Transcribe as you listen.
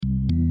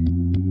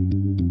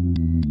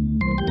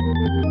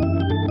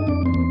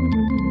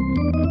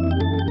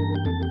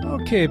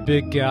Okay,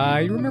 big guy,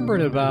 you remember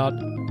in about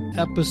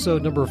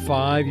episode number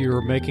 5, you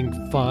were making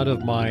fun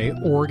of my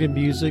organ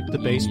music, the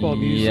baseball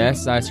music?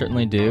 Yes, I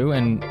certainly do.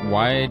 And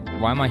why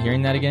am I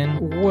hearing that again?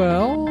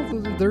 Well,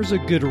 there's a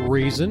good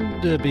reason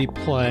to be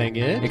playing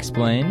it.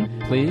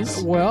 Explain,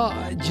 please. Well,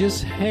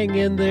 just hang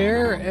in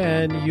there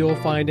and you'll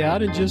find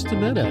out in just a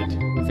minute.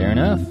 Fair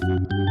enough.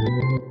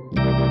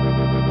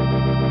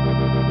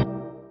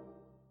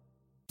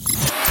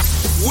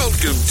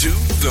 Welcome to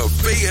the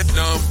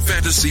Vietnam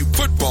Fantasy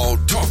Football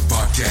Talk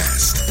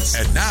Podcast.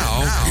 And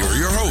now, here are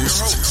your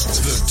hosts,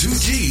 the two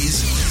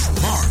G's,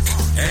 Mark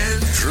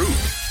and Drew.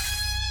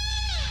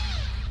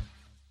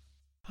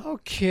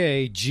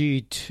 Okay,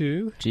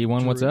 G2.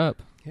 G1, what's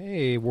up?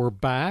 Hey, we're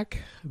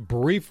back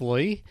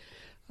briefly,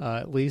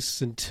 at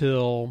least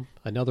until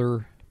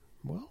another,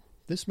 well,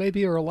 this may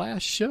be our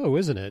last show,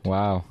 isn't it?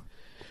 Wow.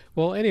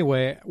 Well,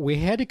 anyway, we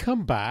had to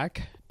come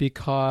back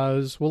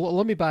because, well,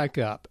 let me back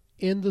up.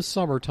 In the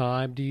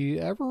summertime, do you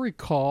ever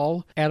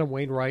recall Adam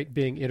Wainwright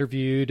being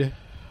interviewed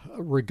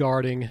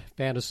regarding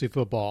fantasy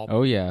football?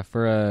 Oh yeah,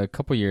 for a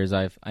couple years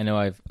I've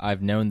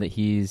known that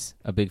he's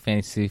a big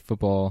fantasy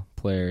football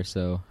player,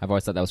 so I've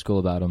always thought that was cool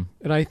about him.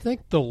 And I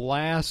think the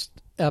last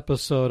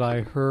episode I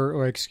heard,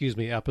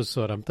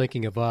 I'm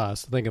thinking of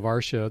us, I think of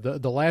our show,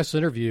 the last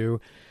interview,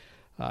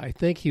 I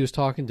think he was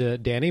talking to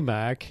Danny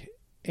Mac,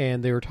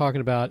 and they were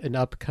talking about an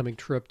upcoming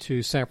trip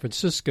to San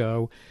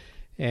Francisco,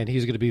 and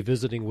he's going to be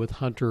visiting with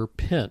Hunter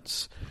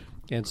Pence.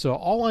 And so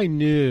all I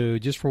knew,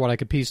 just from what I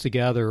could piece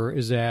together,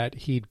 is that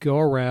he'd go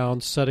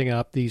around setting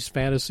up these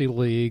fantasy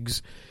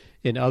leagues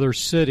in other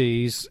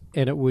cities,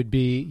 and it would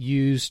be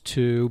used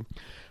to,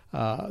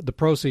 the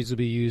proceeds would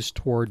be used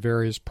toward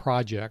various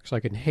projects,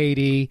 like in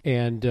Haiti,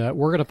 and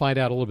we're going to find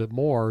out a little bit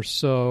more.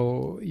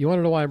 So you want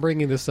to know why I'm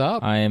bringing this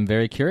up? I am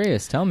very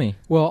curious. Tell me.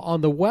 Well,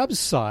 on the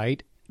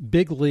website,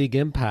 Big League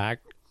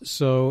Impact,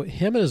 so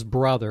him and his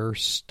brother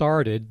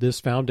started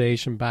this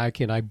foundation back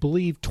in, I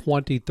believe,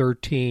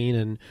 2013,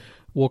 and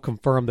we'll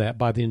confirm that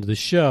by the end of the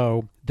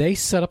show. They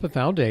set up a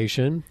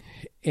foundation,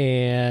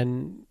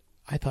 and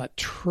I thought,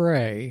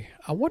 Trey,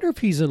 I wonder if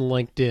he's in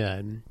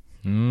LinkedIn.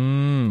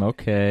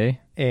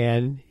 Okay.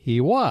 And he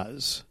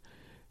was.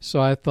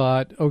 So I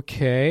thought,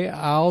 okay,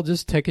 I'll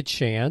just take a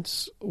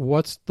chance.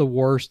 What's the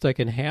worst that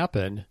can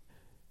happen?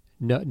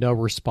 No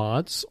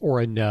response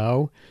or a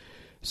no.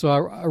 So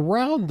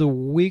around the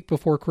week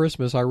before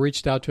Christmas, I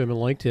reached out to him on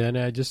LinkedIn, and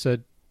I just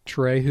said,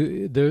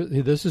 Trey,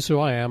 this is who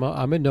I am.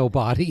 I'm a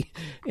nobody,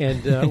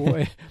 and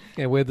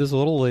and we have this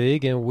little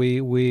league, and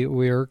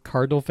we are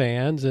Cardinal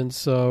fans, and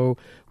so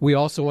we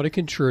also want to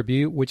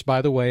contribute, which,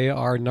 by the way,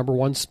 our number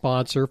one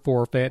sponsor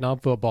for Vietnam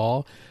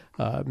football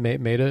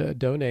made a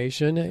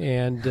donation,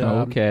 and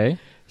okay.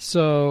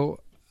 So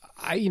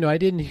I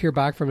didn't hear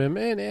back from him,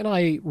 and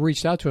I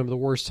reached out to him the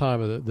worst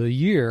time of the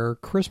year,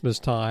 Christmas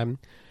time.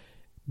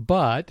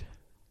 But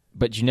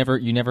you never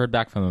heard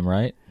back from him,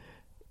 right?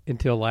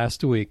 Until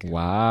last week.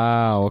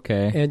 Wow.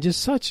 Okay. And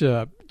just such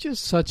a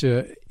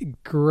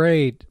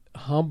great,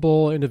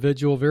 humble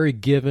individual, very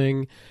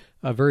giving,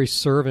 very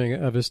serving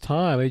of his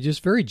time. He's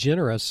just very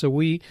generous. So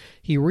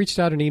he reached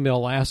out an email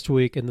last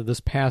week, and this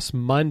past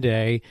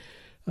Monday,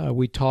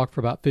 we talked for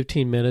about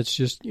 15 minutes,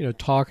 just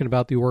talking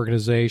about the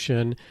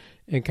organization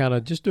and kind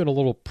of just doing a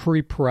little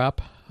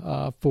pre-prep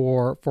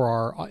for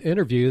our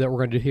interview that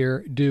we're going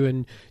to do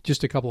in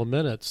just a couple of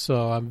minutes.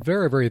 So I'm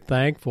very, very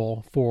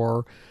thankful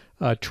for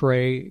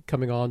Trey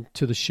coming on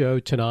to the show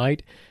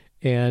tonight.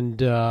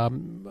 And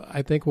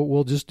I think what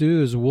we'll just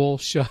do is we'll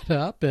shut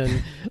up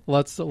and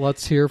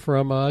let's hear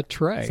from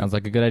Trey. Sounds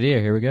like a good idea.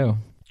 Here we go.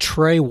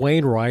 Trey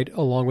Wainwright,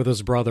 along with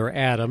his brother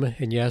Adam,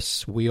 and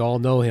yes, we all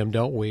know him,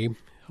 don't we,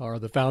 are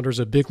the founders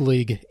of Big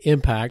League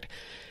Impact.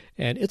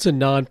 And it's a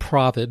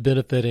nonprofit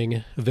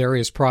benefiting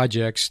various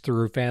projects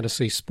through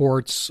fantasy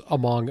sports,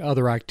 among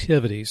other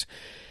activities.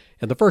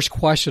 And the first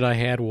question I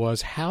had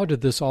was, how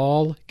did this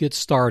all get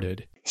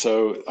started?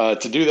 So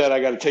to do that, I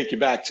got to take you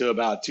back to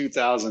about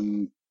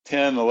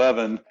 2010,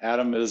 11.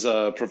 Adam is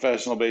a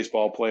professional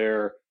baseball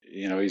player.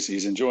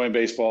 He's enjoying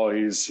baseball.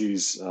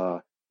 He's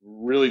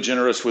really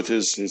generous with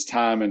his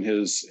time and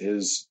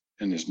his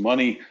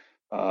money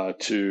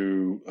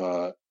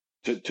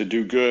to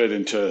do good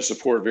and to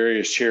support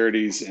various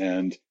charities,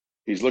 and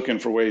he's looking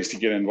for ways to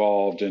get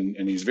involved, and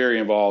he's very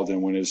involved.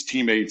 And when his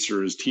teammates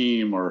or his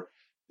team or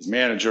his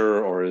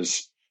manager or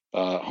his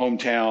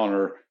hometown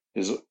or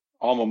his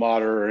alma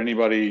mater or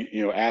anybody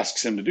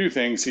asks him to do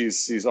things,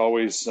 he's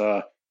always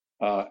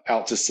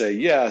out to say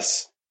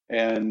yes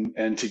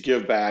and to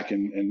give back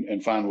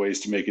and find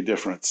ways to make a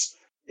difference.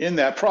 In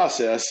that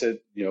process,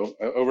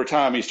 over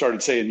time he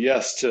started saying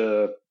yes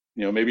to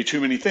maybe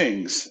too many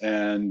things,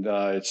 and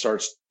it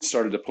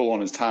started to pull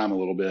on his time a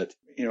little bit.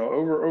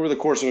 Over the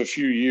course of a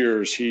few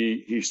years,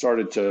 he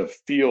started to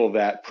feel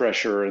that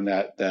pressure and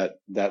that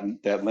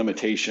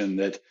limitation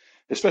that,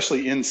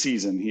 especially in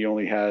season, he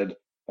only had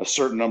a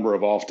certain number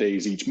of off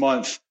days each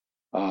month.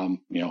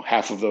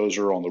 Half of those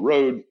are on the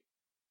road.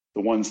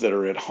 The ones that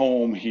are at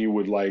home, he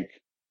would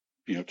like,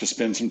 to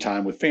spend some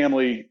time with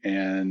family,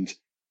 and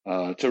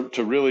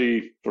to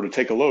really sort of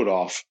take a load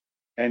off.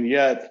 And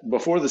yet,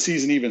 before the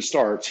season even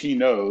starts, he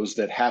knows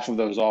that half of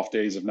those off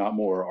days, if not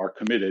more, are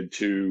committed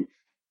to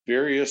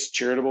various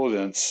charitable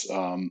events,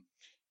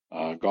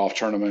 golf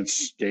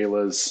tournaments,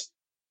 galas,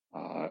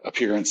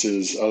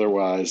 appearances,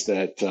 otherwise,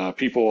 that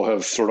people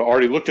have sort of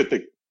already looked at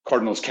the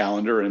Cardinals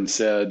calendar and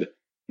said,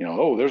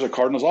 oh, there's a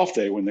Cardinals off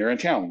day when they're in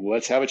town.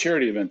 Let's have a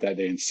charity event that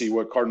day and see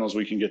what Cardinals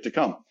we can get to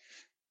come.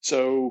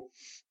 So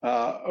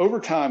over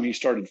time, he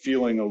started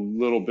feeling a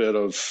little bit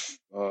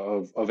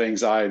of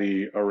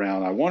anxiety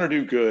around, I want to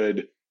do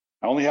good.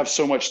 I only have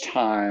so much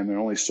time and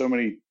only so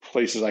many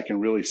places I can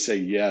really say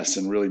yes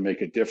and really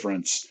make a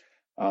difference.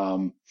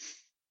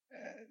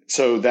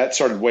 So that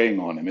started weighing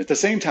on him. At the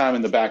same time,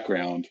 in the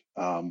background,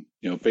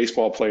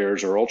 baseball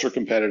players are ultra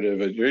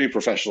competitive, any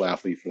professional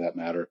athlete for that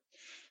matter,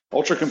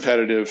 ultra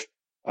competitive.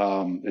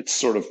 It's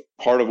sort of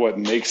part of what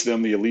makes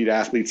them the elite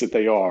athletes that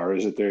they are,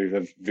 is that they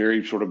have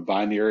very sort of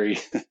binary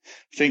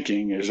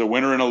thinking. There's a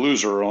winner and a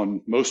loser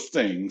on most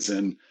things,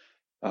 and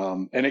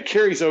it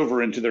carries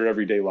over into their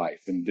everyday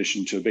life. In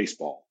addition to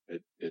baseball,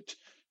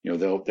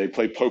 they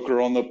play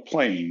poker on the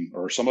plane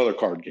or some other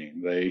card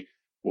game. They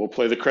will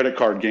play the credit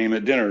card game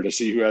at dinner to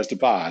see who has to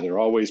buy. They're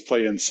always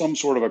playing some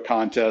sort of a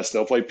contest.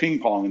 They'll play ping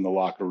pong in the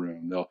locker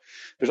room.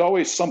 There's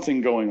always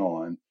something going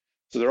on.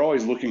 So they're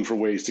always looking for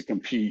ways to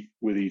compete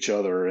with each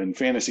other. And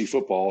fantasy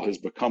football has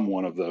become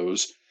one of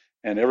those.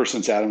 And ever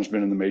since Adam's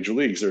been in the major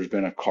leagues, there's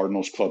been a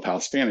Cardinals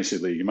Clubhouse Fantasy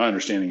League. And my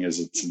understanding is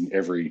it's in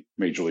every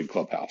major league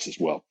clubhouse as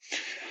well.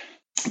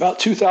 About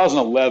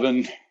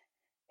 2011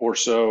 or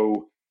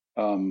so,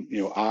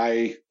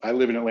 I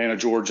live in Atlanta,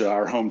 Georgia.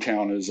 Our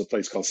hometown is a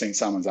place called St.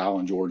 Simon's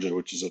Island, Georgia,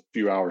 which is a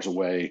few hours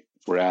away,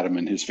 where Adam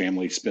and his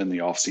family spend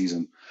the off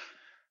season.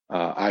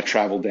 I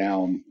traveled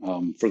down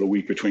for the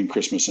week between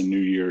Christmas and New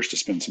Year's to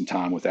spend some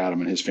time with Adam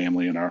and his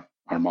family and our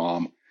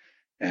mom.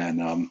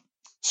 And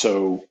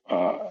so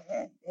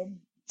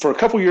for a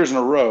couple years in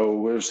a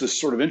row, there's this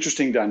sort of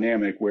interesting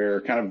dynamic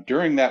where kind of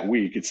during that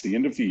week, it's the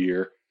end of the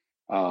year,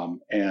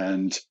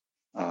 and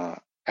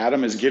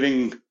Adam is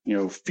getting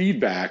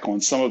feedback on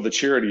some of the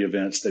charity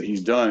events that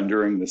he's done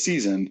during the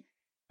season,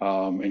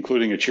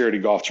 including a charity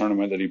golf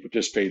tournament that he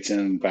participates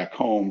in back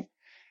home.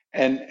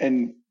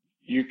 And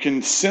you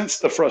can sense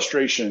the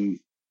frustration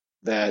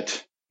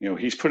that,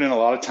 he's put in a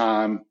lot of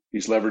time.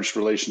 He's leveraged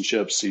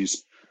relationships.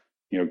 He's,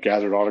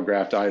 gathered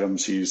autographed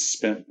items. He's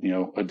spent,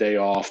 a day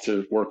off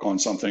to work on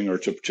something or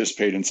to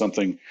participate in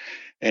something.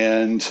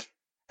 And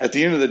at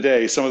the end of the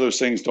day, some of those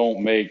things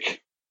don't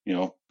make,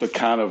 the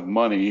kind of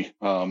money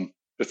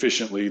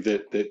efficiently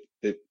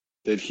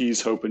that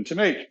he's hoping to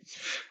make.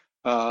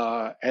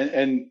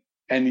 And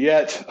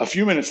yet a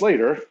few minutes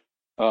later,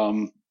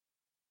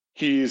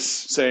 he's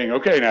saying,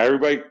 okay, now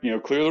everybody,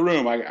 clear the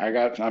room.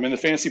 I'm in the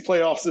fantasy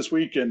playoffs this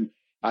week, and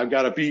I've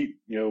got to beat,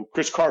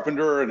 Chris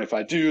Carpenter. And if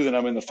I do, then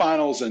I'm in the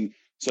finals. And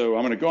so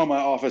I'm going to go in my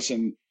office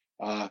and,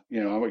 I've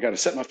got to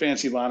set my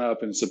fantasy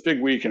lineup, and it's a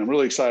big week. And I'm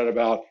really excited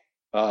about,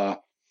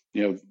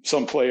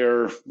 some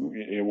player.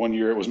 One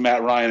year it was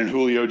Matt Ryan and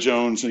Julio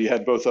Jones, and he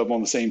had both of them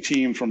on the same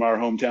team from our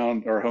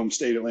hometown, our home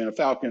state, Atlanta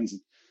Falcons.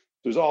 It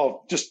was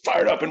all just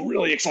fired up and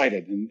really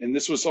excited. And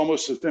this was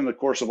almost within the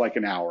course of like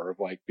an hour of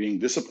like being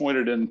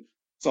disappointed in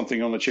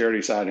something on the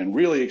charity side and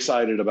really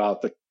excited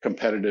about the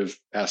competitive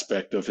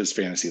aspect of his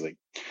fantasy league.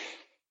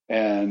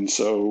 And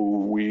so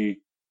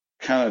we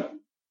kind of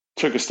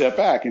took a step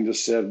back and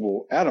just said,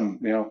 well, Adam,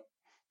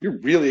 you're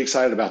really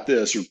excited about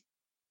this. You're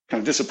kind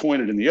of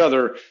disappointed in the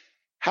other.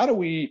 How do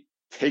we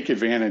take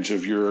advantage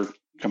of your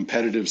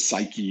competitive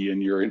psyche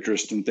and your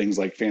interest in things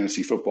like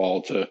fantasy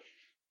football to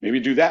maybe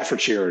do that for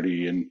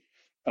charity? And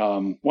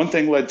one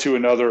thing led to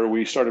another.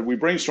 We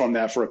brainstormed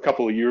that for a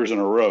couple of years in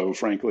a row,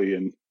 frankly,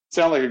 and it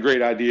sounded like a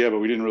great idea, but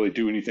we didn't really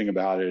do anything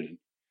about it.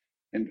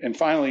 And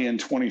finally in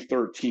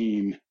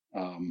 2013,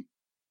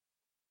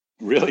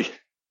 really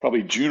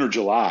probably June or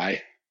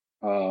July,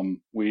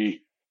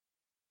 we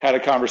had a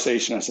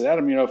conversation. I said,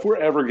 Adam, if we're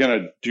ever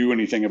going to do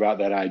anything about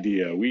that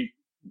idea, we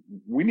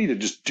need to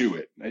just do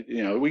it.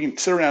 We can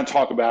sit around and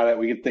talk about it.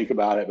 We can think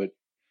about it, but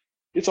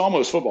it's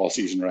almost football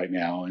season right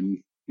now.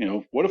 And,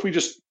 what if we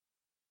just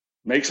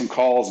make some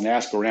calls and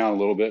ask around a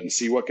little bit and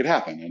see what could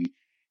happen?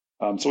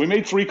 And so we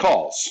made 3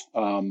 calls.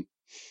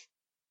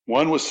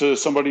 One was to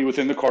somebody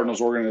within the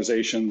Cardinals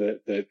organization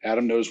that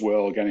Adam knows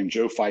well, a guy named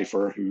Joe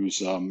Pfeiffer,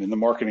 who's in the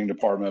marketing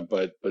department,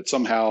 but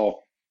somehow,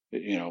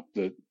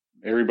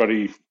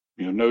 everybody,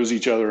 knows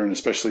each other, and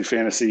especially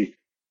fantasy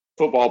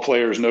football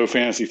players know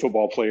fantasy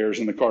football players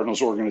in the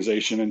Cardinals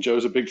organization. And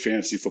Joe's a big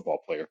fantasy football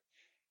player.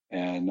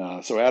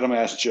 And so Adam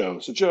asked Joe,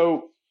 so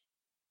Joe,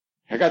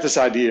 I got this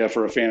idea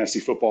for a fantasy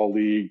football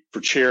league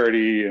for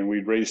charity, and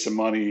we'd raise some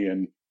money,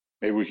 and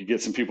maybe we could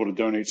get some people to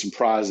donate some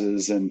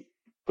prizes and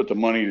put the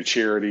money to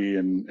charity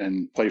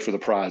and play for the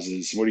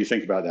prizes. What do you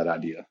think about that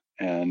idea?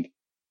 And,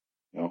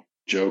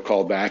 Joe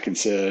called back and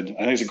said,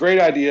 I think it's a great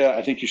idea.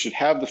 I think you should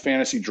have the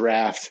fantasy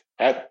draft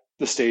at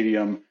the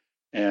stadium,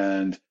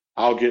 and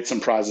I'll get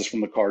some prizes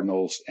from the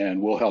Cardinals,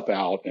 and we'll help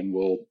out, and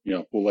we'll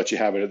let you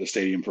have it at the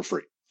stadium for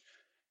free.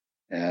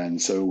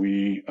 And so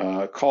we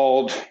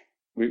called.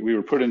 We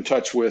were put in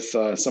touch with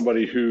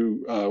somebody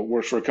who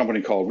works for a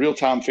company called Real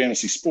Time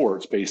Fantasy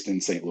Sports, based in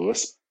St.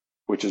 Louis,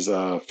 which is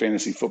a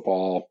fantasy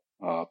football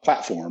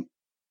platform,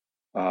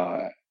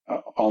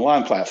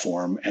 online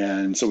platform.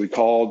 And so we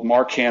called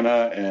Mark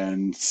Hanna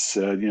and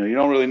said, you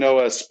don't really know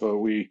us, but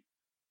we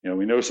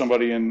know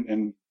somebody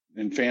in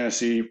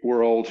fantasy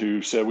world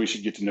who said we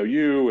should get to know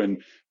you.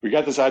 And we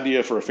got this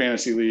idea for a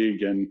fantasy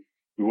league and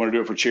we want to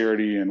do it for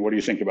charity. And what do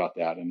you think about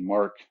that? And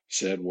Mark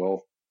said,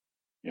 well,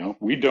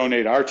 we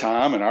donate our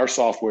time and our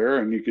software,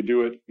 and you could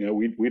do it.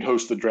 We'd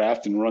host the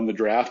draft and run the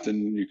draft,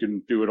 and you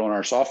can do it on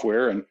our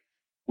software, and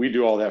we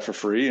do all that for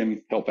free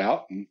and help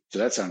out. And so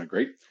that sounded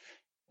great.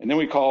 And then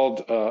we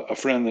called a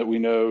friend that we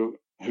know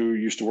who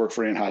used to work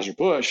for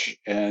Anheuser-Busch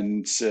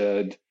and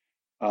said,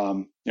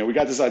 we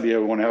got this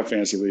idea. We want to have a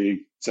fantasy league,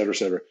 et cetera, et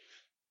cetera.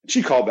 And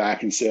she called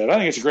back and said, I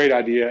think it's a great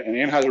idea, and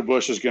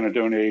Anheuser-Busch is going to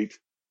donate,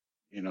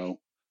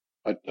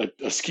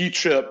 a ski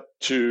trip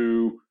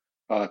to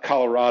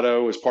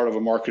Colorado as part of a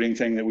marketing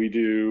thing that we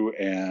do,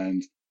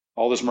 and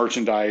all this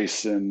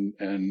merchandise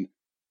and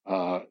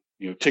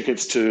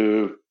tickets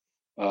to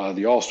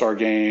the All-Star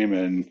game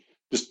and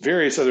just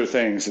various other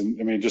things.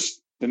 And I mean,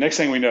 just the next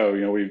thing we know,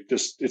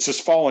 it's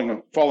just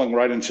falling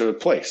right into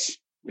place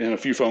in a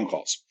few phone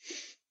calls.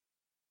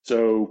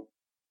 So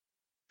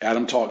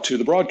Adam talked to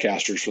the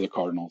broadcasters for the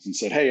Cardinals and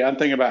said, hey, I'm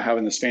thinking about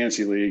having this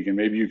fantasy league, and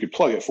maybe you could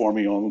plug it for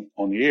me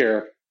on the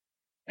air.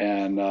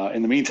 And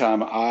in the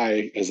meantime,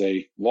 I, as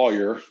a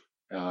lawyer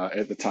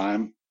at the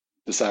time,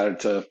 decided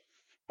to,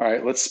 all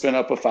right, let's spin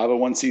up a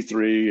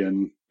 501c3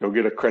 and go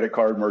get a credit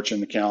card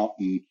merchant account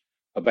and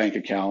a bank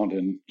account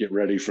and get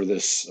ready for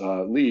this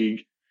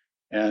league.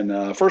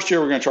 And first year,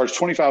 we're going to charge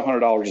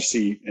 $2,500 a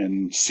seat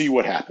and see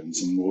what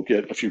happens. And we'll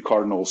get a few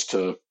Cardinals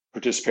to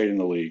participate in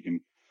the league. And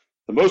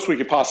the most we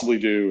could possibly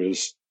do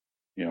is,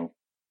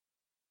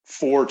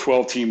 4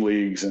 12-team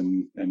leagues,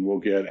 and we'll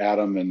get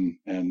Adam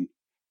and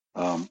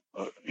a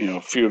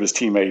few of his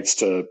teammates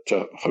to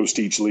host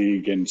each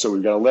league. And so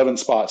we've got 11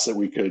 spots that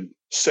we could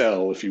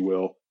sell, if you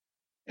will.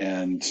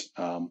 And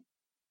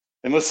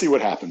let's see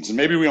what happens. And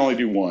maybe we only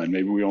do one.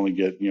 Maybe we only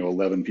get,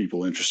 11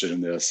 people interested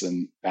in this,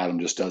 and Adam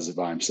just does it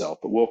by himself.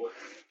 But we'll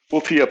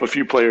tee up a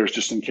few players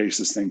just in case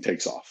this thing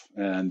takes off.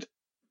 And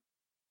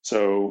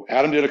so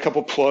Adam did a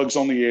couple plugs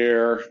on the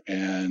air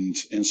and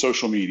in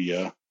social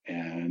media.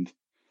 And,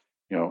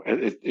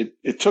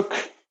 it took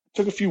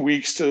a few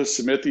weeks to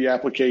submit the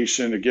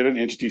application, to get an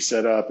entity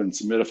set up and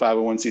submit a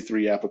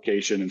 501c3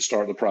 application and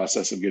start the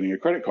process of getting a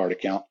credit card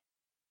account.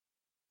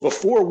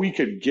 Before we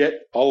could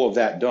get all of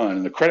that done,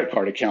 and the credit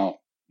card account,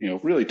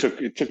 really took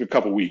a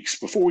couple weeks.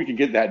 Before we could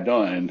get that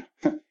done,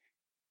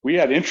 we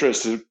had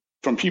interest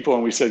from people,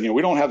 and we said,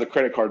 we don't have the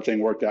credit card thing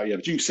worked out yet,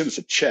 but you can send us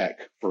a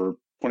check for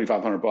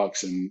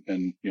 $2,500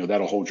 and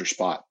that'll hold your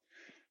spot.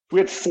 We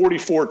had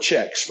 44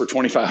 checks for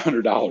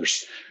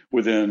 $2,500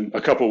 within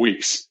a couple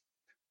weeks.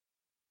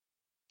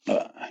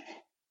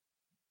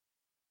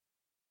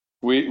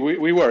 We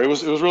were. It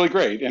was really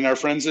great, and our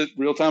friends at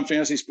Real Time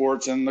Fantasy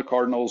Sports and the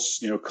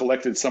Cardinals,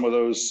 collected some of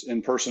those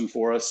in person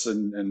for us,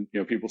 and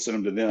people sent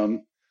them to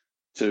them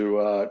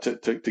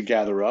to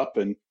gather up,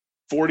 and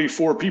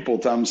 44 people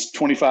times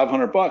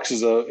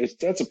 $2,500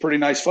 that's a pretty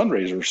nice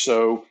fundraiser.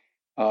 So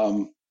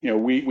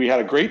we had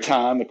a great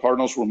time. The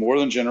Cardinals were more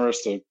than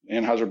generous. The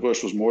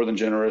Anheuser-Busch was more than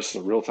generous.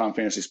 The Real Time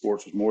Fantasy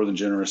Sports was more than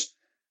generous.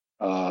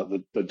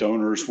 The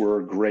donors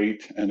were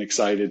great and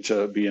excited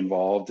to be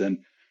involved. And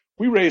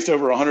we raised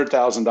over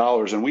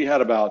 $100,000, and we had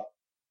about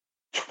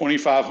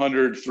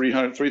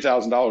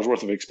 $3,000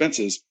 worth of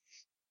expenses.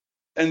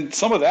 And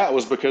some of that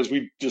was because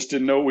we just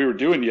didn't know what we were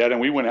doing yet. And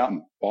we went out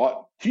and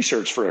bought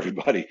T-shirts for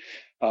everybody.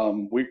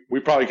 We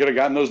probably could have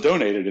gotten those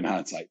donated in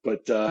hindsight,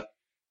 but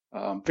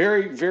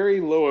very,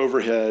 very low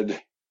overhead,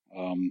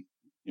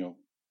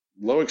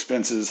 low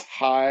expenses,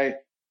 high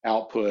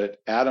output.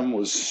 Adam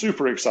was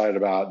super excited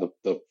about it.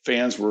 The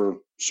fans were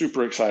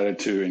super excited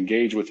to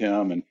engage with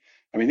him. And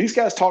I mean, these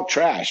guys talk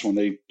trash when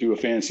they do a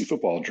fantasy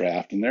football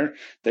draft, and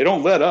they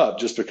don't let up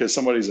just because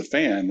somebody's a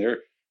fan.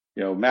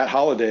 Matt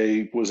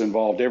Holliday was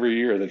involved every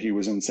year that he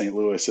was in St.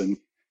 Louis, and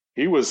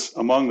he was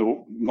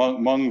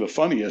among the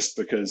funniest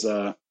because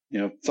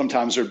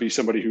sometimes there'd be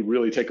somebody who'd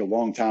really take a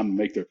long time to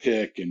make their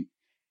pick and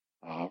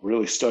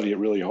really study it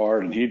really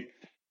hard, and he'd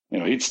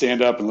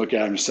stand up and look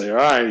at him and say, all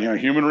right,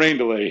 human rain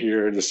delay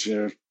here, just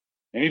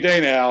any day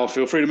now,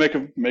 feel free to make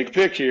a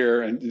pick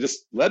here, and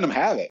just letting them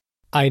have it.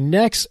 I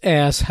next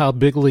asked how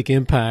Big League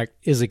Impact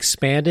is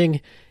expanding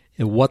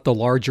and what the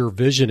larger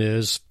vision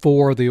is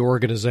for the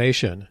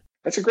organization.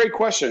 That's a great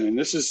question, and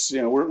this is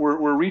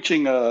we're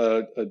reaching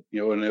a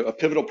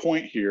pivotal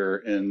point here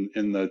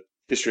in the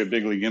history of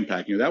Big League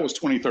Impact. That was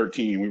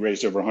 2013. We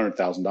raised over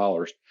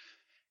 $100,000.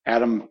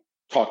 Adam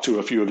talked to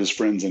a few of his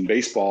friends in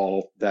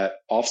baseball that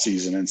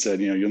offseason and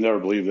said, you'll never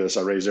believe this.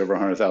 I raised over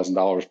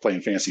 $100,000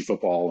 playing fantasy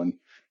football, and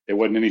it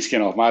wasn't any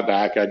skin off my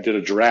back. I did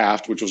a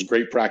draft, which was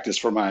great practice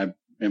for my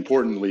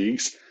important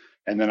leagues.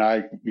 And then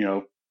I,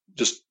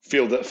 just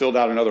filled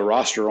out another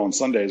roster on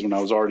Sundays when I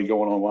was already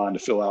going online to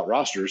fill out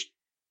rosters.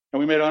 and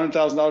we made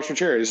 $100,000 for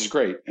charity. This is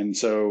great. And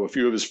so a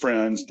few of his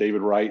friends,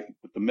 David Wright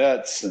with the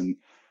Mets and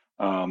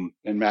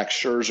Max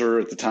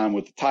Scherzer at the time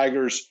with the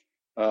Tigers,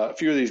 a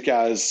few of these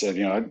guys said,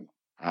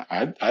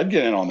 I'd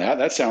get in on that.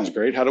 That sounds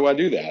great. How do I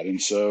do that?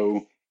 And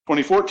so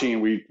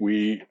 2014,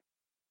 we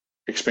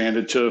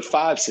expanded to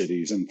 5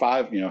 cities and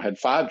had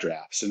 5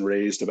 drafts and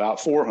raised about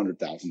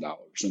 $400,000.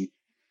 And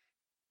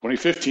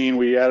 2015,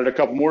 we added a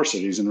couple more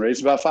cities and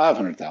raised about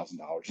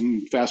 $500,000.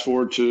 And fast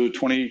forward to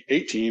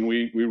 2018,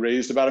 we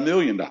raised about $1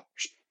 million.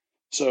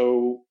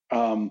 So,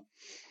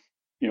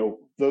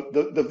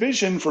 the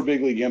vision for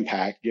Big League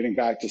Impact, getting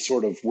back to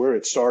sort of where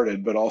it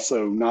started, but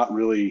also not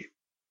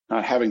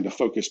having to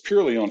focus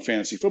purely on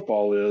fantasy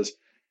football is,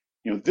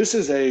 this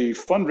is a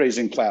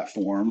fundraising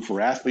platform for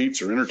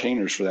athletes or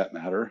entertainers, for that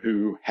matter,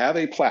 who have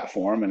a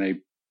platform and a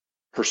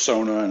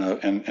persona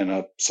and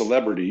a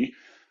celebrity,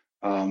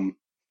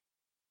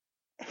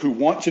 who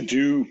want to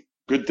do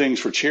good things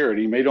for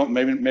charity,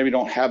 maybe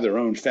don't have their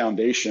own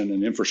foundation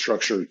and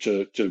infrastructure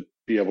to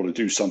be able to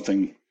do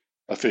something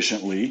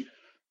efficiently.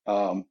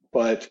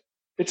 But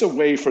it's a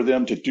way for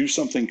them to do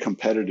something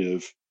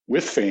competitive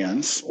with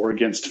fans or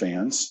against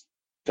fans,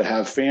 to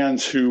have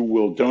fans who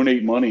will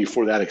donate money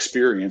for that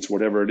experience,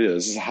 whatever it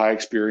is. It's a high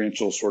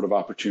experiential sort of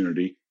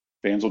opportunity.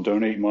 Fans will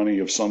donate money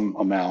of some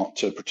amount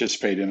to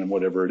participate in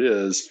whatever it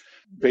is.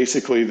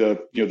 Basically,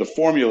 the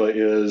formula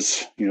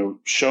is,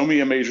 show me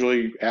a major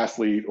league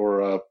athlete or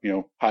a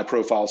high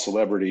profile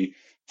celebrity.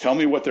 Tell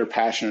me what they're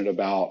passionate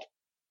about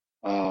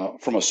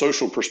from a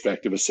social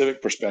perspective, a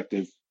civic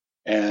perspective,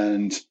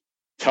 and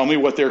tell me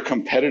what they're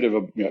competitive.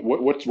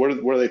 What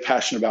are they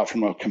passionate about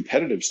from a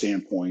competitive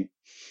standpoint?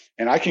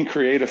 And I can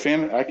create a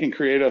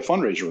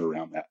fundraiser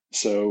around that.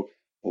 So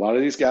a lot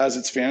of these guys,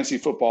 it's fantasy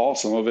football.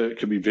 Some of it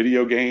could be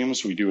video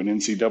games. We do an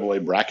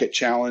NCAA bracket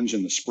challenge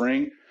in the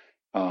spring.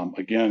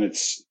 Again,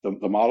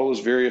 the model is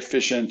very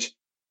efficient.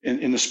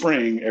 In the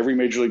spring, every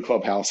major league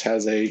clubhouse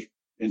has a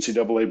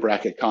NCAA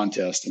bracket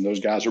contest, and those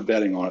guys are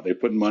betting on it. They're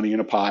putting money in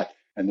a pot,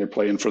 and they're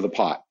playing for the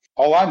pot.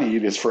 All I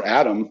need is for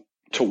Adam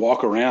to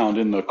walk around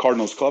in the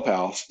Cardinals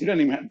clubhouse. The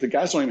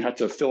guys don't even have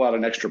to fill out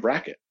an extra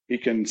bracket. He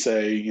can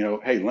say,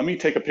 hey, let me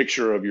take a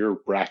picture of your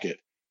bracket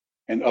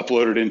and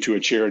upload it into a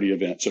charity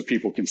event so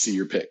people can see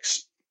your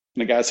picks.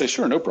 And the guys say,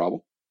 sure, no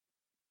problem.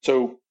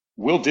 So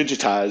we'll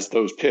digitize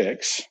those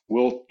picks.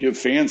 We'll give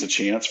fans a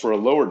chance for a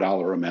lower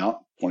dollar amount,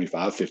 $25,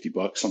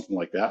 $50, something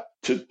like that,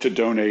 to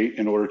donate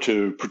in order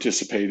to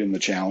participate in the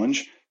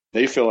challenge.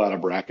 They fill out a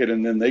bracket,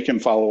 and then they can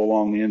follow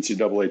along the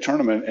NCAA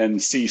tournament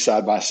and see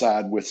side by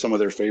side with some of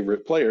their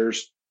favorite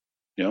players,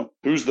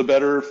 who's the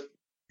better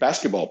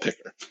basketball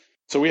picker.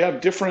 So we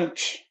have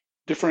different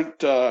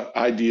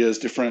ideas,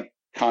 different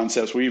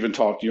concepts. We even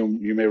talked, you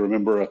may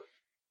remember a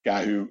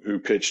guy who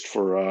pitched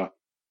for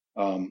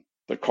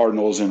the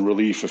Cardinals in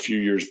relief a few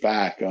years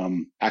back,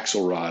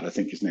 Axelrod, I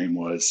think his name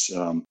was.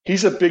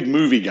 He's a big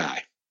movie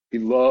guy. He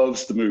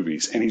loves the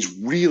movies, and he's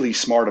really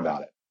smart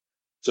about it.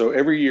 So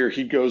every year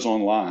he goes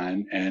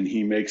online and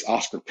he makes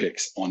Oscar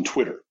picks on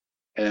Twitter.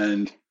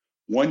 And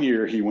one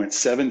year he went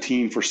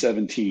 17 for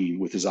 17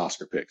 with his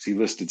Oscar picks. He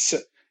listed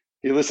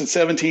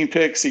 17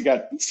 picks. He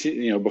got,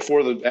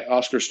 before the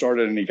Oscars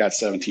started, and he got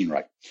 17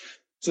 right.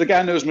 So the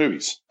guy knows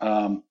movies.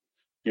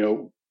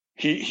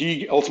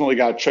 He ultimately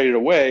got traded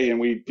away, and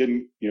we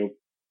didn't,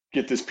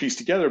 get this piece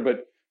together. But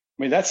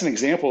I mean, that's an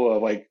example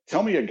of, like,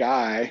 tell me a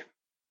guy,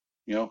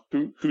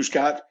 who's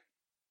got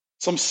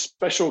some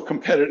special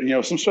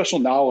competitive, some special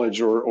knowledge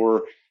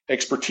or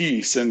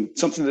expertise and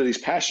something that he's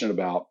passionate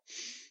about.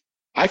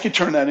 I could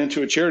turn that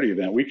into a charity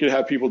event. We could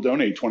have people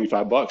donate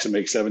 $25 and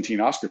make 17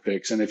 Oscar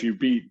picks. And if you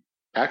beat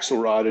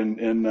Axelrod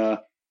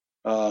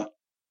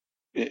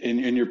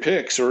in your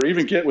picks, or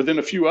even get within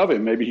a few of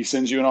him, maybe he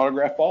sends you an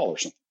autographed ball or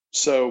something.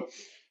 So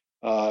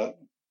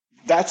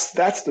that's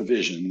the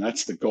vision.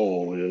 That's the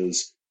goal,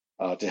 is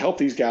to help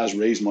these guys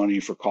raise money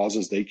for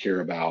causes they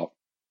care about,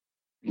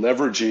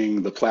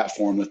 leveraging the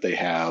platform that they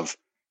have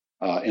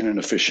in an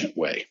efficient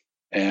way.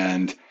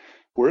 And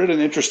we're at an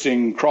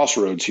interesting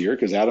crossroads here,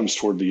 because Adam's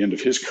toward the end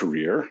of his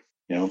career.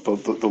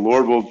 The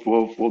Lord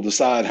will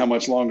decide how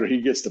much longer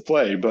he gets to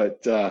play,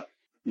 but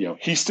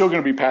he's still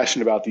going to be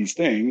passionate about these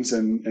things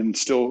and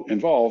still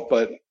involved.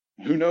 But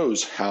who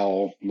knows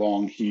how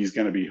long he's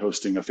going to be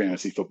hosting a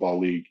fantasy football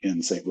league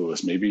in St.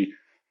 Louis? Maybe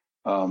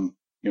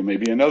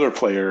maybe another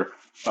player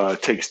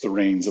takes the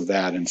reins of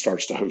that and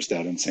starts to host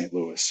that in St.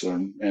 Louis.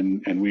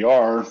 And we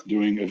are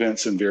doing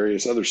events in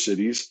various other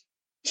cities.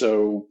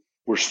 So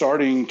we're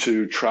starting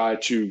to try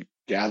to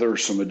gather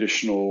some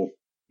additional,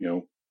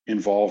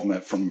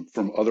 involvement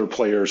from other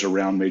players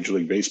around Major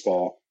League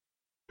Baseball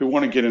who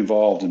want to get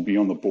involved and be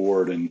on the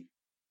board and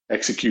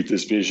execute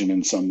this vision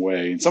in some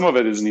way. And some of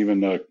it isn't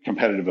even a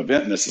competitive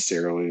event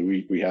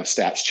necessarily. We have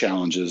stats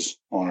challenges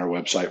on our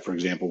website, for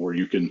example, where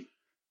you can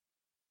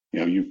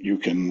you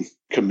can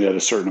commit a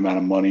certain amount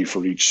of money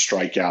for each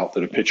strikeout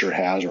that a pitcher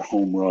has, or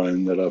home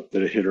run that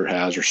a hitter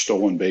has, or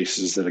stolen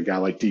bases that a guy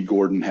like D.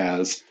 Gordon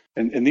has.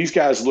 And these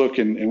guys look,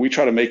 and we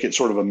try to make it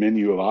sort of a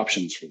menu of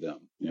options for them.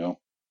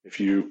 If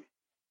you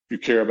you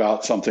care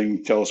about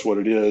something, tell us what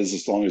it is.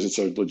 As long as it's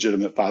a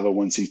legitimate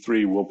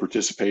 501c3, we'll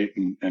participate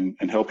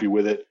and help you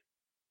with it.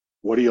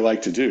 What do you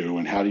like to do,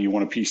 and how do you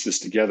want to piece this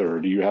together? Or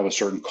do you have a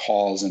certain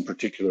cause in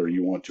particular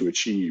you want to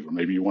achieve? Or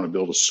maybe you want to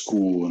build a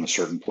school in a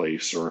certain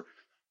place, or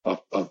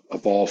a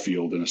ball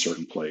field in a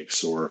certain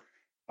place, or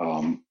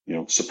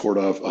support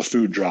a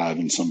food drive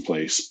in some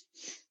place.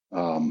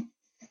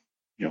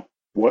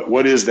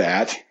 What is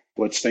that?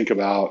 Let's think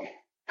about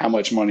how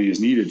much money is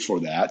needed for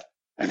that,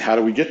 and how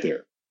do we get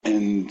there?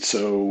 And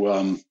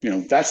so,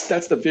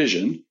 that's the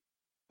vision.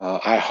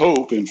 I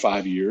hope in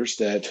 5 years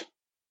that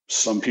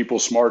some people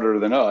smarter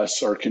than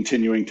us are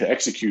continuing to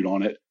execute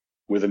on it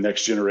with the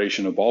next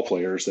generation of ball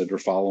players that are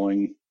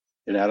following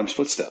in Adam's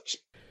footsteps.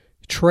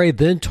 Trey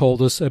then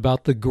told us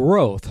about the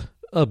growth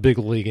of Big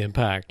League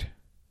Impact.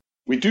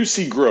 We do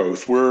see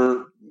growth.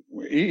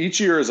 Each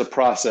year is a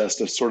process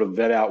to sort of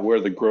vet out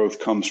where the growth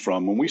comes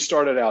from. When we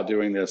started out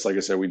doing this, like I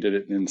said, we did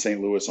it in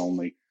St. Louis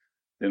only.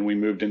 Then we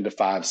moved into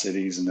 5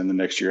 cities, and then the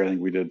next year I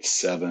think we did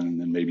 7,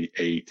 and then maybe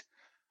 8.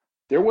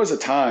 There was a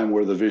time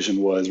where the vision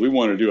was we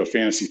wanted to do a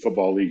fantasy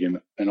football league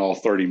in all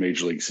 30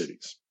 major league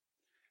cities.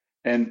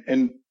 And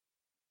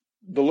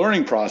the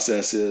learning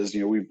process is,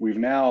 we've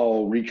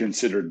now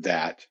reconsidered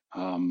that.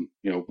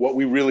 What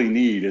we really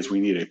need is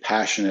we need a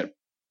passionate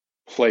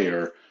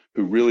player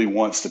who really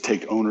wants to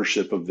take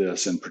ownership of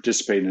this and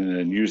participate in it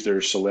and use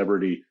their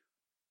celebrity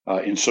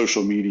in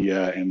social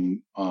media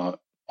and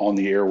on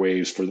the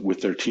airwaves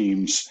with their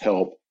team's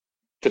help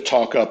to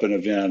talk up an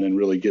event and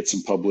really get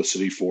some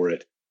publicity for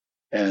it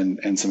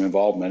and some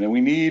involvement. And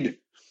we need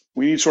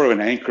sort of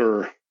an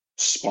anchor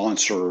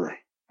sponsor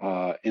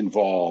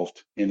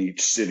involved in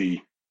each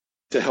city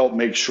to help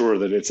make sure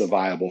that it's a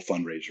viable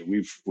fundraiser.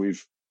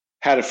 We've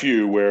had a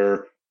few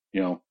where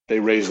they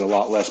raised a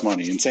lot less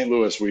money. In St.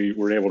 Louis, we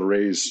were able to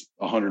raise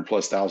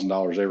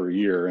 $100,000+ every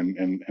year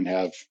and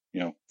have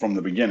from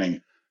the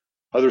beginning.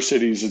 Other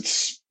cities,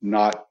 it's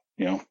not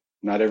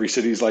every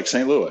city is like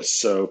St. Louis.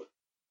 So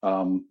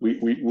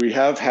we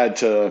have had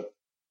to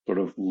sort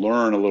of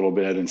learn a little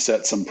bit and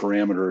set some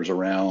parameters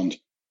around,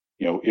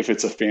 if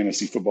it's a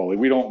fantasy football league.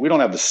 We don't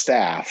have the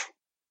staff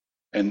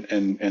and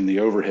the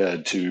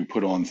overhead to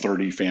put on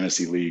 30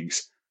 fantasy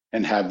leagues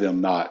and have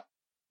them not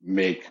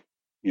make,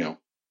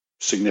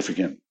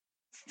 significant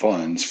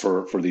funds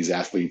for these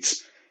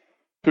athletes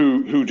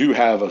who do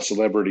have a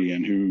celebrity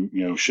and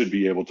who, should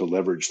be able to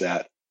leverage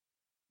that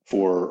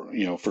for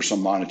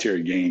some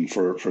monetary gain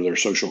for their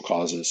social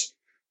causes.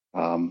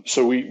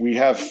 So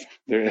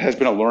there has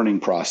been a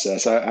learning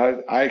process.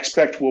 I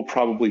expect we'll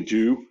probably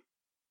do,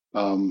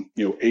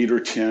 8 or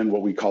 10,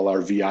 what we call our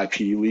VIP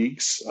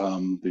leagues.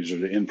 These are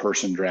the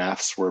in-person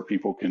drafts where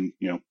people can,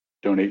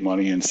 donate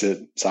money and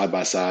sit side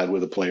by side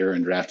with a player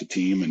and draft a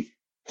team and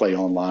play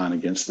online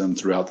against them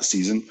throughout the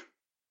season.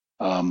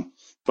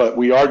 But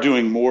we are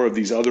doing more of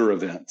these other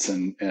events,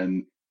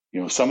 and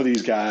some of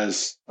these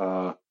guys,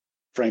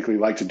 frankly,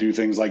 like to do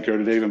things like go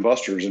to Dave &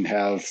 Buster's and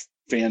have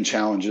fan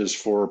challenges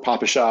for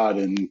Pop-A-Shot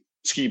and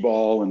skee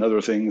ball and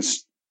other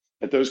things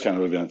at those kind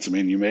of events. I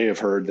mean, you may have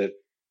heard that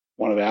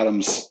one of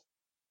Adam's,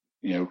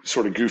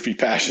 sort of goofy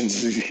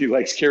passions is he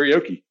likes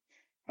karaoke.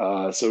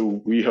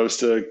 So we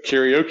host a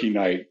karaoke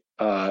night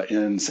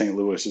in St.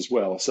 Louis as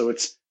well. So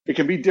it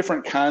can be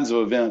different kinds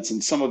of events,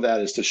 and some of that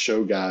is to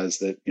show guys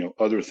that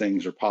other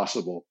things are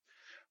possible.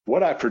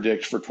 What I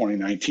predict for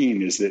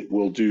 2019 is that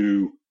we'll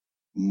do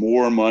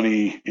more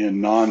money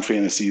in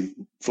non-fantasy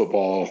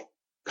football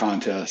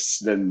contests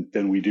than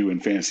we do in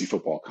fantasy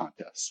football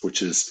contests, which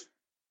has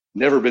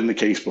never been the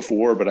case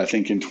before. But I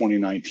think in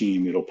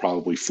 2019 it'll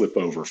probably flip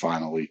over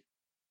finally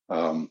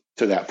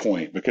to that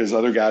point, because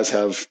other guys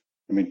have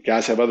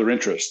other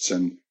interests,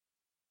 and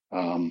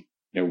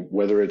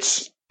whether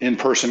it's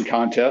in-person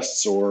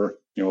contests or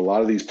a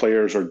lot of these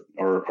players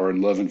are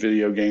in love in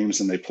video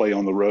games and they play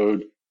on the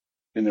road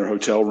in their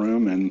hotel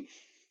room, and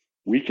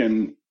we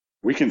can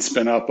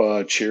spin up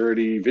a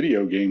charity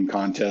video game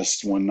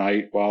contest one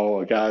night while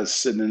a guy's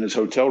sitting in his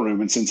hotel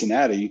room in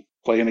Cincinnati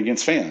playing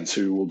against fans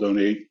who will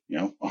donate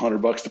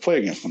 $100 to play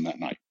against them that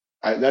night.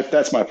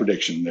 That's my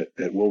prediction,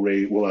 that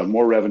we'll have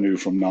more revenue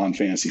from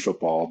non-fantasy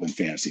football than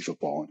fantasy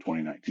football in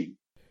 2019.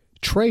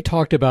 Trey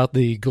talked about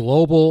the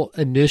global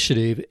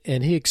initiative,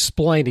 and he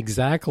explained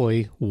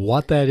exactly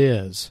what that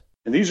is.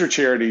 And these are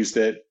charities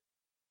that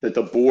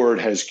the board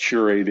has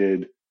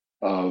curated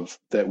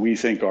that we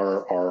think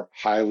are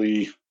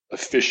highly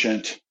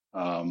efficient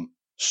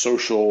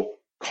social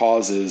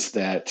causes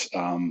that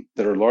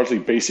are largely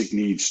basic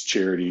needs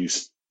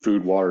charities,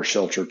 food, water,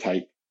 shelter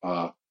type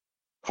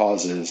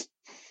causes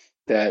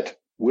that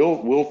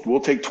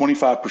we'll take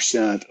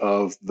 25%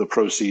 of the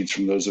proceeds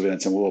from those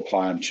events and we'll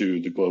apply them to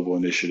the global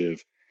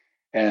initiative.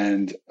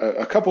 And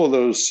a couple of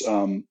those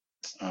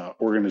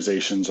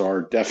organizations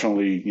are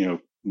definitely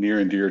near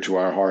and dear to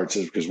our hearts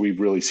because we've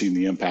really seen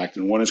the impact.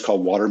 And one is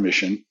called Water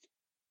Mission,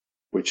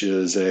 which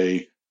is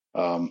an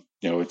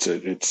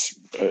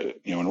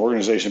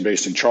organization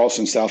based in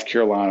Charleston, South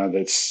Carolina.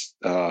 That's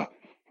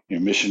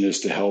mission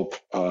is to help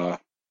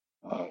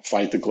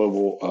fight the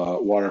global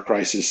water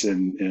crisis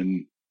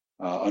in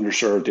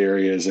underserved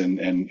areas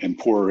and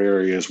poorer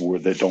areas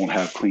that don't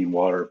have clean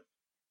water.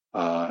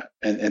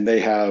 And they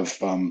have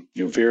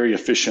very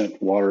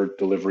efficient water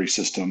delivery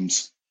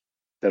systems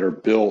that are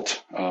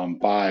built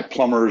by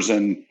plumbers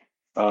and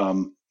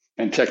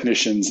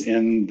technicians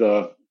in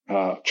the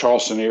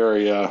Charleston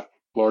area,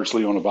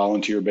 largely on a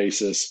volunteer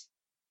basis.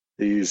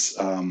 These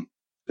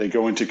they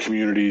go into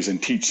communities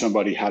and teach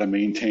somebody how to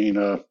maintain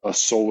a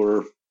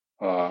solar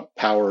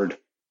powered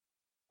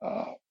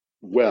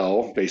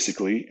well,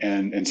 basically,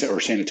 or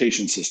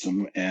sanitation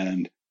system.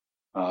 And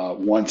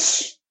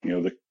once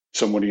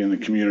somebody in the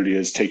community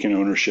has taken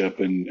ownership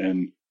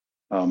and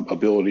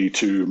ability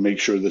to make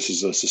sure this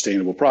is a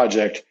sustainable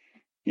project,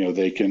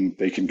 they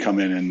can come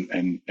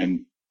in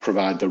and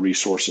provide the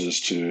resources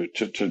to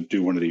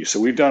do one of these. So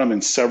we've done them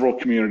in several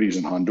communities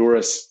in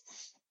Honduras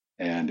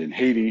and in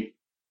Haiti,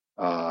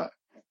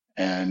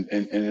 and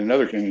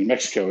in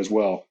Mexico as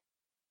well.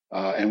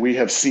 And we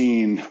have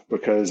seen,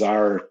 because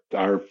our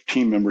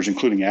team members,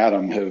 including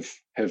Adam,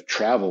 have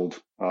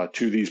traveled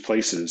to these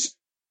places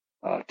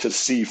to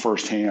see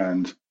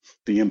firsthand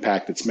the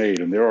impact it's made.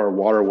 And there are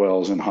water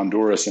wells in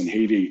Honduras and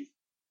Haiti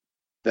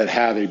that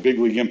have a Big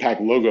League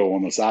Impact logo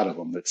on the side of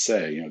them that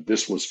say,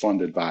 this was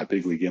funded by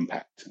Big League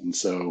Impact. And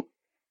so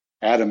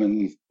Adam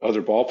and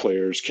other ball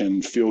players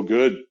can feel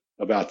good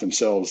about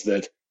themselves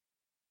that,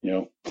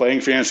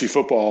 playing fantasy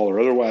football or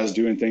otherwise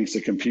doing things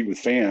to compete with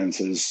fans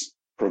has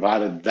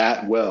provided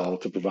that well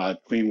to provide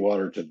clean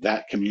water to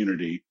that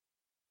community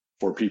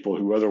for people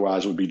who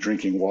otherwise would be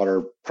drinking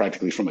water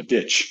practically from a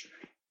ditch,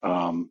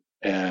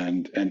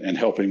 and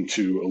helping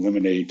to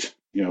eliminate,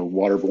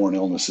 waterborne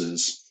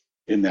illnesses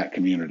in that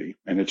community.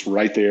 And it's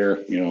right there.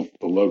 The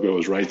logo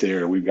is right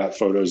there. We've got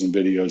photos and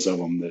videos of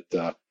them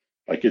that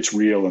it's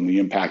real and the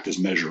impact is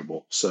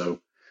measurable. So,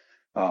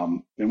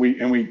 and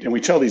we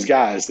tell these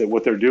guys that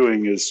what they're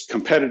doing is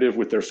competitive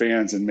with their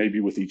fans and maybe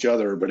with each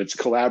other, but it's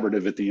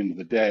collaborative at the end of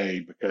the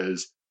day,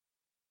 because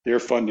they're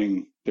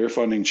funding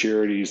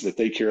charities that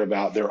they care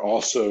about. They're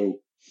also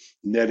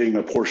netting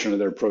a portion of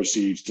their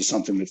proceeds to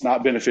something that's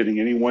not benefiting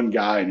any one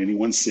guy in any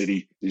one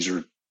city. These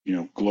are,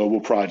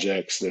 global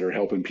projects that are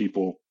helping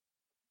people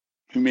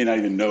who may not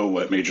even know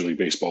what Major League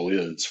Baseball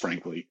is,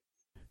 frankly.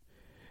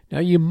 Now,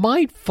 you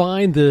might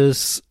find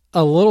this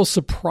a little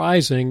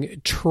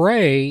surprising.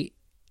 Trey,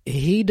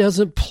 he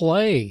doesn't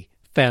play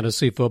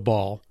fantasy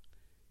football.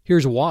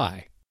 Here's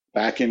why.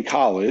 Back in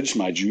college,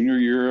 my junior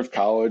year of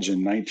college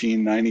in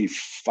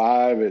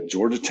 1995 at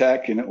Georgia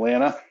Tech in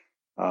Atlanta,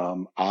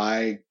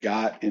 I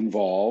got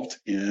involved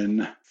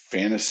in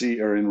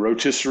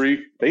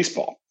rotisserie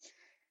baseball.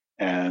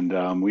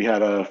 And we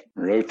had a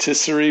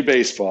rotisserie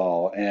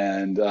baseball.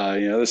 And,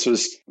 this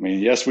was,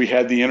 yes, we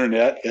had the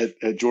internet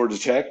at Georgia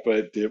Tech,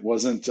 but it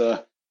wasn't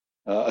a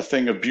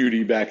thing of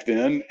beauty back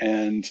then.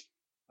 And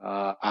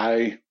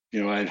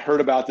I'd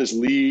heard about this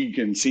league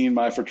and seen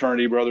my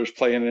fraternity brothers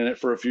playing in it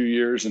for a few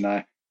years. And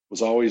I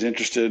was always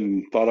interested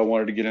and thought I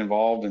wanted to get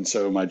involved. And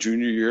so my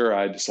junior year,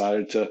 I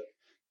decided to,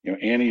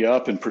 ante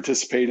up and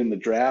participate in the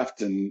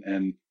draft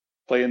and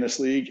play in this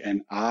league.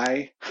 And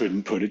I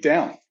couldn't put it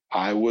down.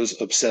 I was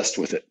obsessed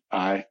with it.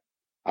 I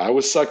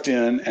was sucked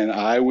in, and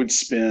I would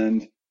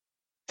spend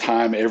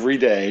time every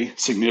day,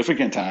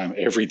 significant time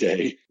every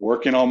day,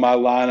 working on my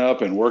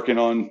lineup and working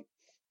on,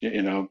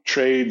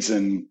 trades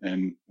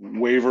and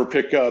waiver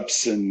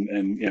pickups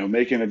and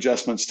making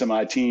adjustments to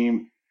my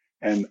team.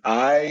 And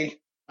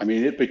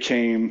it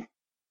became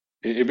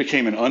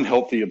an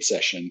unhealthy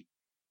obsession,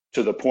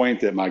 to the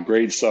point that my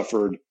grades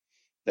suffered,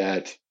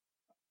 that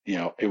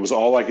it was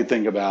all I could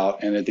think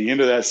about. And at the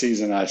end of that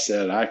season, I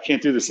said, I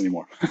can't do this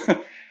anymore.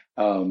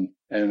 And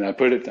I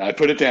put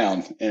it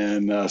down.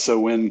 And so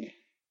when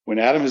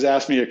Adam has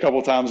asked me a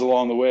couple times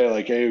along the way,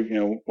 like, hey,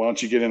 why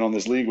don't you get in on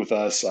this league with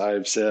us?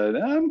 I've said,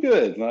 I'm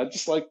good. I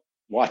just like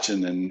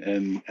watching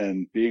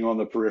and being on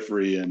the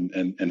periphery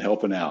and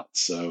helping out.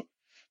 So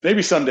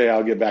maybe someday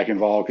I'll get back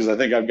involved, because I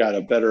think I've got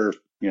a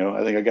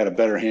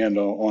better hand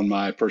on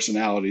my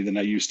personality than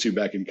I used to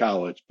back in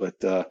college. But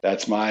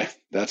that's my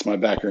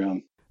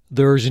background.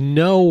 There's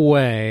no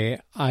way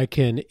I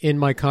can end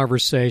my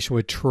conversation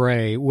with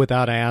Trey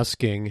without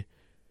asking,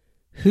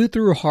 who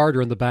threw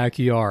harder in the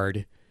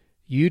backyard,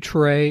 you,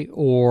 Trey,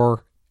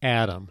 or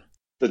Adam?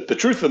 The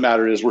truth of the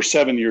matter is, we're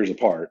 7 years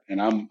apart,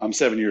 and I'm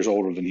 7 years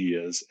older than he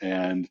is.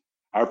 And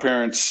our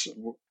parents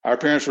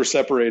were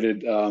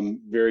separated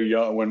very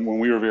young, when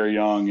we were very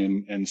young,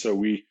 and so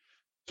we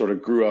sort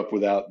of grew up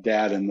without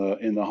dad in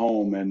the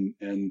home.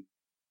 And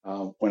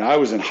when I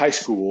was in high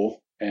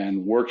school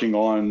and working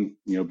on,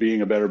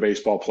 being a better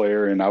baseball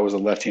player, and I was a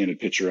left-handed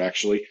pitcher,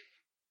 actually,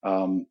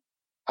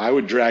 I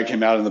would drag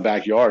him out in the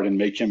backyard and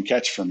make him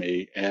catch for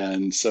me.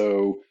 And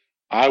so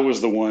I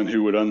was the one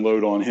who would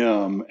unload on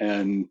him,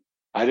 and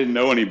I didn't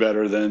know any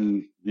better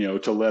than,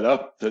 to let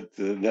up,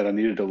 that I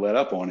needed to let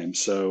up on him.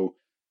 So,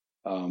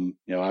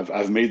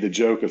 I've made the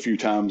joke a few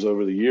times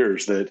over the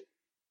years that,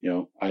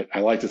 I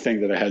like to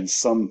think that I had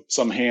some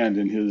hand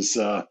in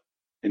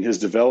his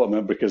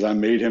development, because I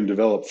made him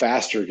develop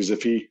faster. Because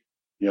if he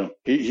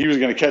he was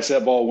going to catch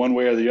that ball one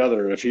way or the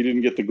other. If he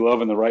didn't get the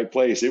glove in the right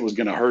place, it was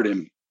going to hurt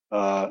him.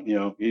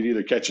 He'd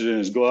either catch it in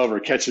his glove or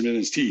catch it in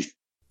his teeth.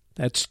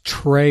 That's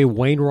Trey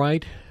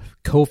Wainwright,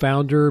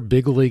 co-founder,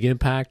 Big League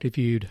Impact. If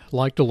you'd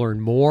like to learn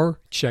more,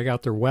 check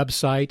out their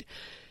website.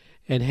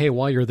 And hey,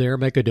 while you're there,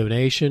 make a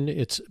donation.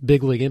 It's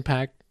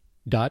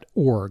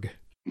bigleagueimpact.org.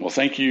 Well,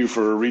 thank you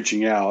for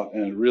reaching out,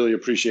 and really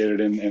appreciate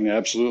it. And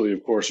absolutely,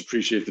 of course,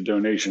 appreciate the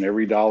donation.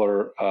 Every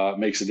dollar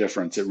makes a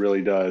difference. It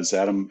really does.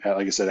 Adam,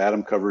 like I said,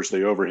 Adam covers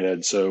the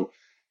overhead. So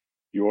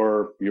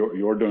your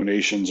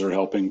donations are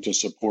helping to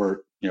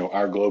support,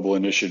 our global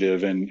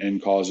initiative and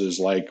causes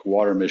like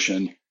Water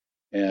Mission.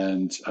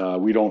 And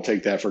we don't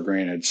take that for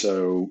granted.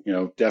 So,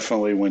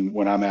 definitely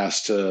when I'm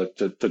asked to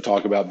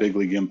talk about Big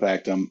League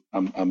Impact, I'm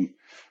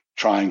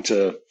trying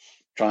to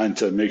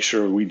make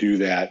sure we do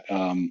that.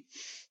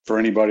 For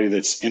anybody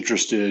that's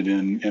interested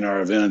in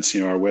our events,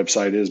 our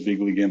website is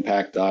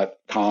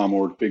bigleagueimpact.com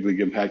or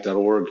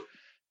bigleagueimpact.org.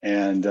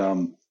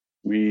 And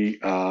we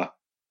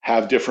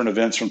have different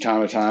events from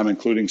time to time,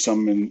 including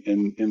some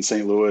in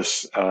St.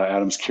 Louis.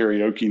 Adam's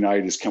Karaoke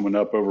Night is coming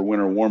up over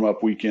winter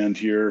warm-up weekend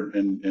here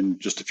in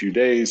just a few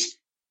days.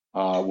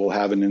 We'll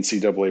have an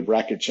NCAA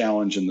bracket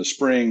challenge in the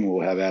spring.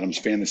 We'll have Adam's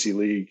Fantasy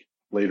League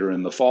later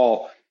in the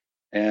fall.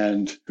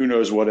 And who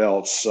knows what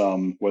else,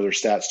 whether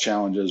stats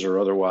challenges or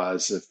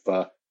otherwise,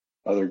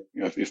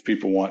 if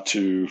people want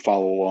to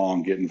follow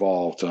along, get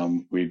involved.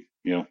 We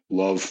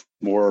love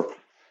more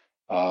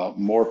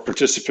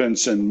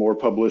participants and more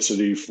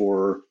publicity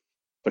for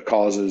the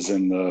causes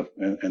and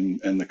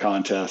the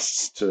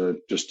contests to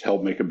just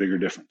help make a bigger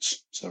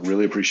difference. So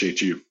really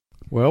appreciate you.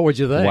 Well, what'd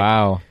you think?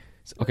 Wow.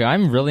 Okay,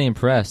 I'm really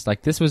impressed.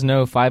 Like, this was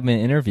no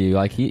 5-minute interview.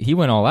 Like, he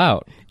went all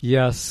out.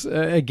 Yes.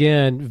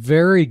 Again,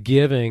 very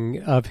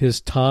giving of his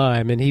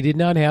time, and he did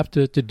not have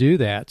to do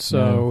that.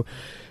 So,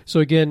 So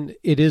again,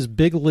 it is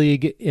Big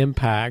League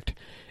Impact,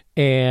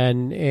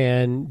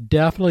 and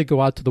definitely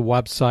go out to the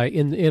website.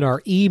 In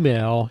our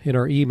email,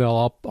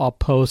 I'll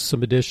post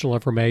some additional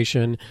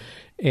information.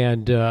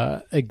 And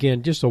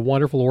again, just a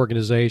wonderful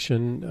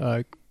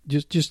organization.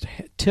 Just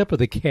tip of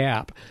the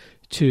cap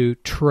to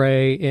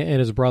Trey and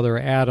his brother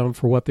Adam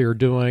for what they're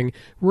doing.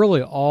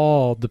 Really,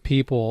 all the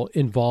people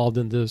involved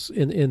in this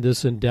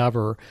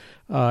endeavor.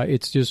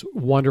 It's just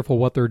wonderful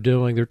what they're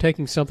doing. They're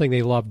taking something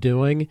they love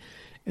doing,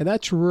 and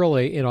that's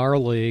really in our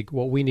league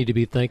what we need to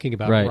be thinking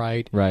about.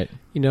 Right.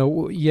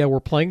 We're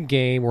playing a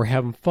game, we're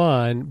having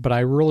fun, but I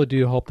really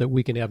do hope that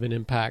we can have an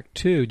impact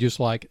too, just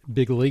like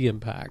Big League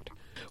Impact.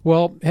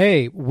 Well,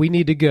 hey, we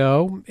need to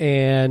go,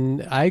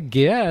 and I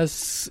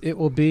guess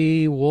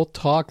we'll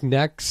talk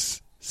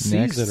next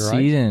season, right?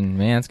 Season,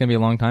 man, it's going to be a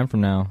long time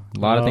from now. A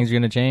lot of things are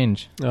going to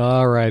change.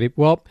 All righty.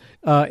 Well,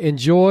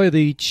 enjoy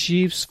the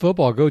Chiefs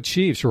football. Go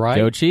Chiefs, right?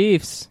 Go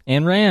Chiefs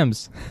and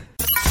Rams.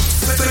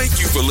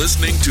 Thank you for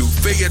listening to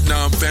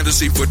Vietnam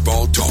Fantasy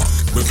Football Talk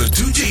with the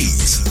two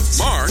G's,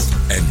 Mark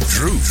and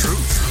Drew.